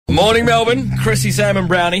Morning, Melbourne. Chrissy, Sam and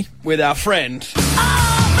Brownie with our friend. Tony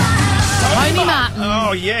Martin.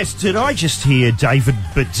 Oh, yes. Did I just hear David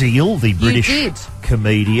Baddiel, the British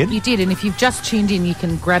comedian? You did, and if you've just tuned in, you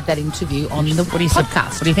can grab that interview on the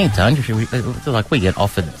podcast. What do you think, Tony? We get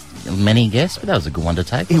offered many guests, but that was a good one to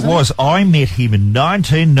take. It was. I met him in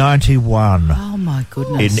 1991. Oh, my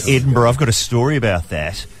goodness. In Edinburgh. I've got a story about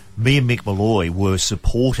that. Me and Mick Malloy were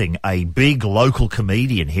supporting a big local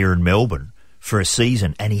comedian here in Melbourne for a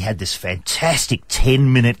season, and he had this fantastic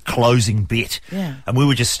 10-minute closing bit. Yeah. And we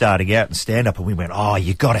were just starting out in stand-up, and we went, oh,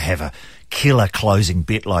 you got to have a killer closing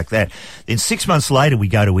bit like that. Then 6 months later, we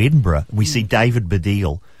go to Edinburgh, and we see David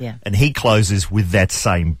Baddiel, and he closes with that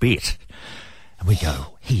same bit. And we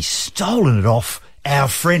go, he's stolen it off our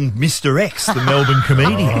friend Mr. X, the Melbourne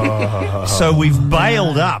comedian. So we've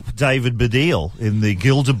bailed up David Baddiel in the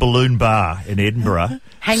Gilder Balloon Bar in Edinburgh.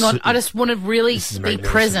 Hang on, I just want to really be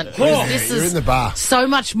present. This you're is in the bar. so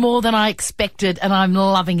much more than I expected, and I'm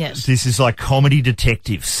loving it. This is like comedy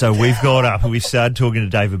detectives. So we've got up and we've started talking to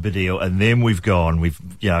David Baddiel, and then we've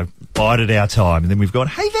bided our time, and then we've gone,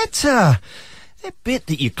 hey, that bit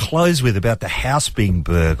that you close with about the house being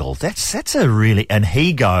burgled, that's a really... And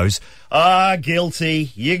he goes,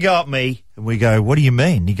 guilty, you got me. And we go, what do you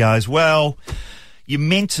mean? He goes, well, you're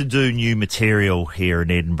meant to do new material here in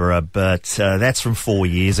Edinburgh, but that's from 4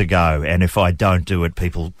 years ago, and if I don't do it,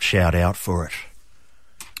 people shout out for it.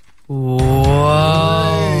 Whoa.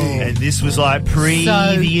 And this was like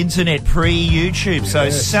the internet, pre-YouTube. So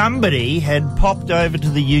somebody had popped over to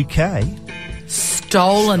the UK...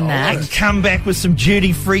 Stolen that. And come back with some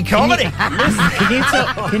duty-free comedy. Can you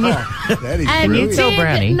That is And brilliant. tell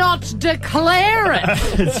Brownie? did not declare it.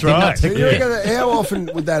 That's right. So how often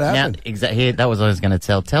would that Now, happen? exactly. That was what I was going to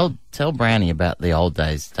tell. Tell Brownie about the old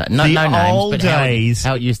days. No The names, old but days.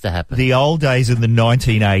 how it used to happen. The old days in the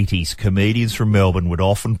 1980s, comedians from Melbourne would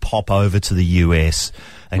often pop over to the US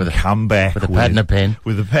and come back with a pad and a pen.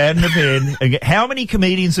 With a pad and a pen. And how many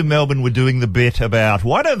comedians in Melbourne were doing the bit about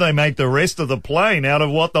why don't they make the rest of the plane out of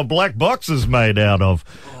what the black box is made out of?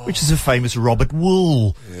 Which is a famous Robert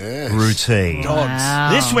Wool routine.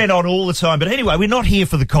 Wow. This went on all the time. But anyway, we're not here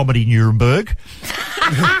for the Comedy Nuremberg.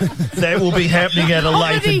 That will be happening at a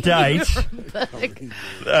later date.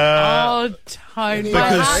 Tony.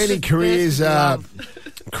 Any careers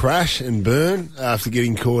crash and burn after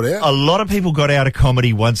getting caught out? A lot of people got out of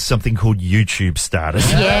comedy once something called YouTube started.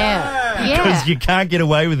 Yeah. Because you can't get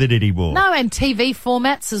away with it anymore. No, and TV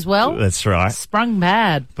formats as well. That's right. Sprung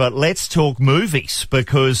mad. But let's talk movies,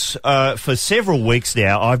 because for several weeks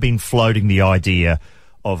now I've been floating the idea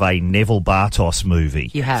of a Neville Bartos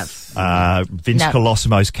movie. You have. Vince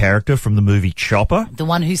Colosimo's character from the movie Chopper. The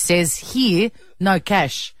one who says, here, no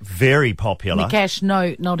cash. Very popular. The cash,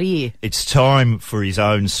 no, not here. It's time for his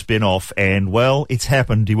own spin-off, and, well, it's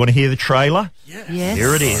happened. Do you want to hear the trailer? Yes.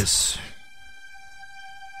 Here it is.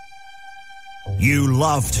 You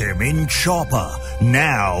loved him in Chopper.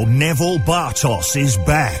 Now Neville Bartos is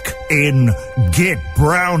back in Get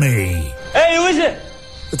Brownie. Hey, who is it?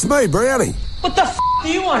 It's me, Brownie. What the f*** do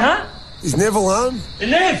you want, huh? Is Neville home?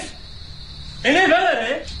 Hey, Nev! Hey, Nev, hello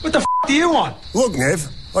there. What the f*** do you want? Look, Nev,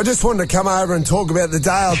 I just wanted to come over and talk about the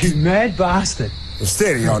day I You did... mad bastard.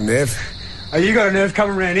 Steady on, Nev. Oh, you got a nerve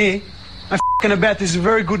coming around here. I'm f***ing about. This is a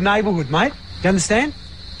very good neighbourhood, mate. You understand?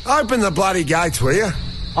 Open the bloody gates, will you?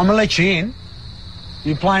 I'm gonna let you in.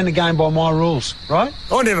 You're playing the game by my rules, right?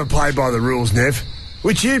 I never play by the rules, Nev.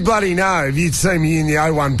 Which you'd bloody know if you'd seen me in the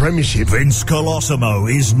 01 Premiership. Vince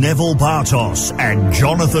Colosimo is Neville Bartos, and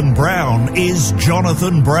Jonathan Brown is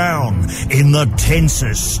Jonathan Brown in the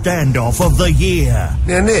tensest standoff of the year.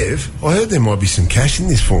 Now, Nev, I heard there might be some cash in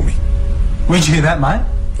this for me. Where'd you hear that, mate?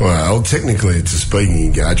 Well, technically it's a speaking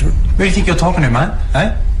engagement. Who do you think you're talking to, mate?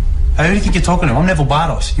 Hey? Hey, who do you think you're talking to? I'm Neville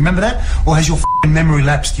Bartos. You remember that? Or has your f***ing memory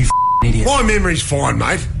lapsed, you f***ing idiot? My memory's fine,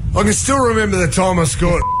 mate. I can still remember the time I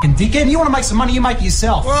scored. F***ing dickhead. You want to make some money, you make it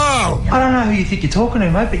yourself. Whoa! I don't know who you think you're talking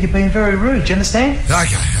to, mate, but you're being very rude. Do you understand?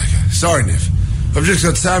 Okay. Sorry, Nev. I've just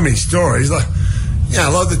got so many stories. Like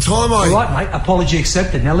the time I... All right, mate. Apology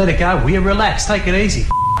accepted. Now let it go. Will you relax? Take it easy.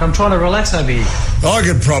 I'm trying to relax over here. I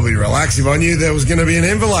could probably relax if I knew there was going to be an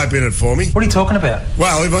envelope in it for me. What are you talking about?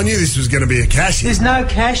 Well, if I knew this was going to be a cash... There's no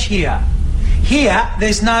cash here. Here,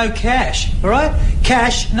 there's no cash. All right?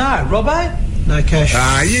 Cash, no. Robbo? No cash.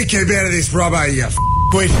 You keep out of this, Robbo, you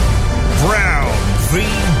quid. Brown v.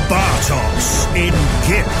 Bartos in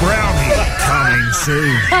Get Brownie coming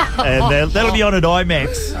soon. And that'll be on at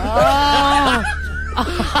IMAX.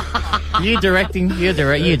 You directing.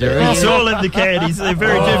 It's all in the caddies. They're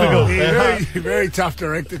very difficult. Very tough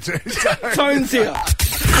director too. Tones here.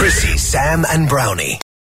 Chrissy, Sam and Brownie.